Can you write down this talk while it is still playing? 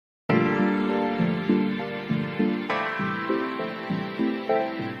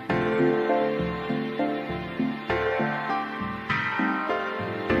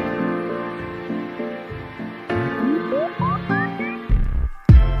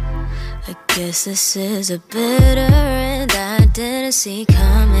I guess this is a bitter end I didn't see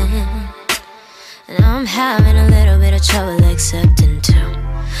coming. And I'm having a little bit of trouble accepting too.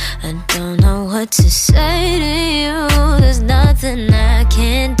 I don't know what to say to you. There's nothing I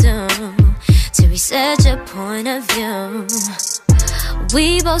can do to reset your point of view.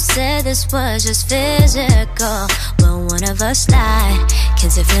 We both said this was just physical. Well, one of us lied. Can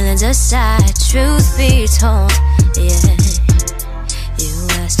say feelings aside. Truth be told, yeah. You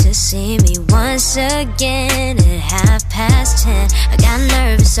asked to see me once again at 10:30. I got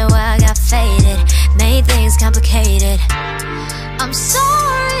nervous, so I got faded. Made things complicated. I'm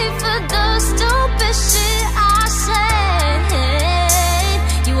sorry for the stupid shit I said.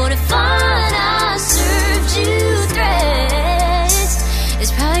 You wanted fun, I served you threats.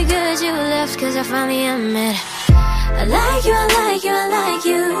 It's probably good you left, cause I finally admit I like you, I like you, I like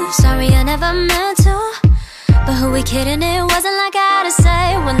you. Sorry I never meant to, but who we kidding, it wasn't like I had to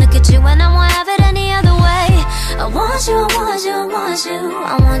say. When look at you and I won't have it any other way. I want you, I want you, I want you.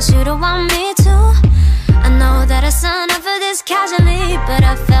 I want you to want me too. I know that I signed up for this casually, but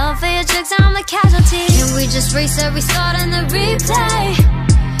I fell for your tricks, I'm the casualty. Can we just reset, restart, and the replay?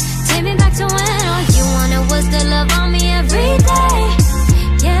 Take me back to when all you wanted was the love on me every day.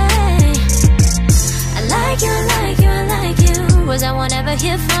 Yeah, I like you, I like you, I like you. Was I won't ever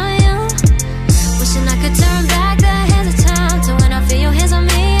hear from you? Wishing I could turn back the hands of time to when I feel your hands on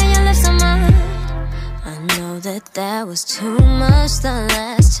me and your lips on mine. I know that was too much the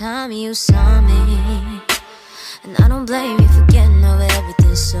last time you saw me, and I don't blame you for getting over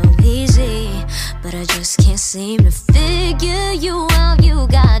everything so easy, but I just can't seem to figure you out. You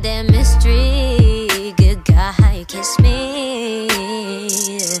got that mystery. Good God, how you kiss me.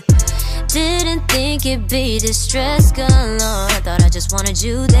 Didn't think it'd be this stress galore. Thought I just wanted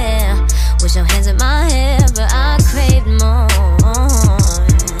you there. Wish your hands in my hair, but I craved more.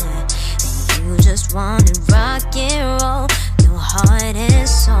 And you just wanted rock and roll, no heart and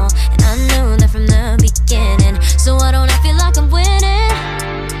soul. And I knew that from the beginning, so why don't I feel like I'm winning?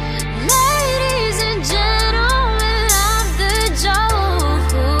 Ladies and gentlemen, I'm the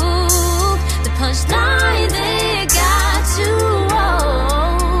joke. The punchline they got too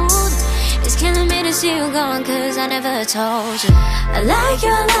old. It's killing me to see you gone, cause I never told you I like you,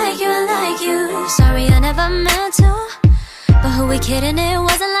 I like you, I like you. Sorry I never meant to, but who we kidding, it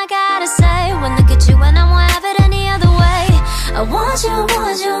wasn't like I had to say. When look at you and I won't have it any other way. I want you, I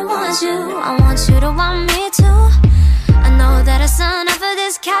want you, I want you. I want you to want me too. I know that I signed up for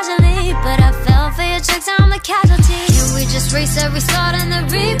this casually, but I fell for your tricks, I'm the casualty. Can we just reset, restart, and the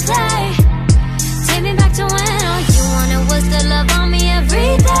replay? Take me back to when all you wanted was the love on me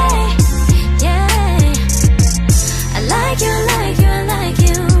every day. Yeah, I like you, I like you, I like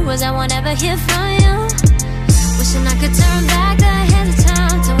you. Was I won't ever hear from you? Wishing I could turn back the hands of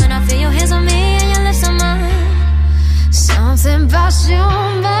time to when I feel your hands on me and your lips on mine. Something about you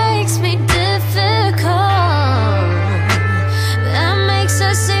makes me difficult. That makes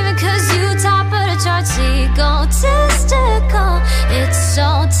us even, cause you top of the charts, egotistical. It's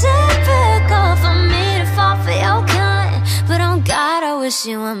so typical for me to fall for your kind, but oh God, I wish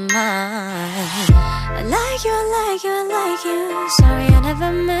you were mine. I like you, I like you, I like you. Sorry I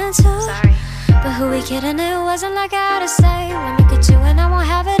never meant to. Sorry. But who we kidding, it wasn't like I had to say. When look at you and I won't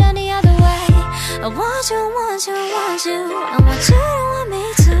have it any other way. I want you, I want you, I want you. I want you to want me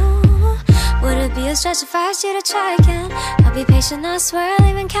too. Would it be a stretch if I asked you to try again? I'll be patient, I swear I'll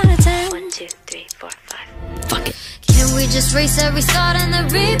even count to 10. 1, 2, 3, 4, 5. Fuck it. Can we just reset, restart, and the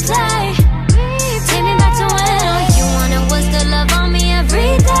replay?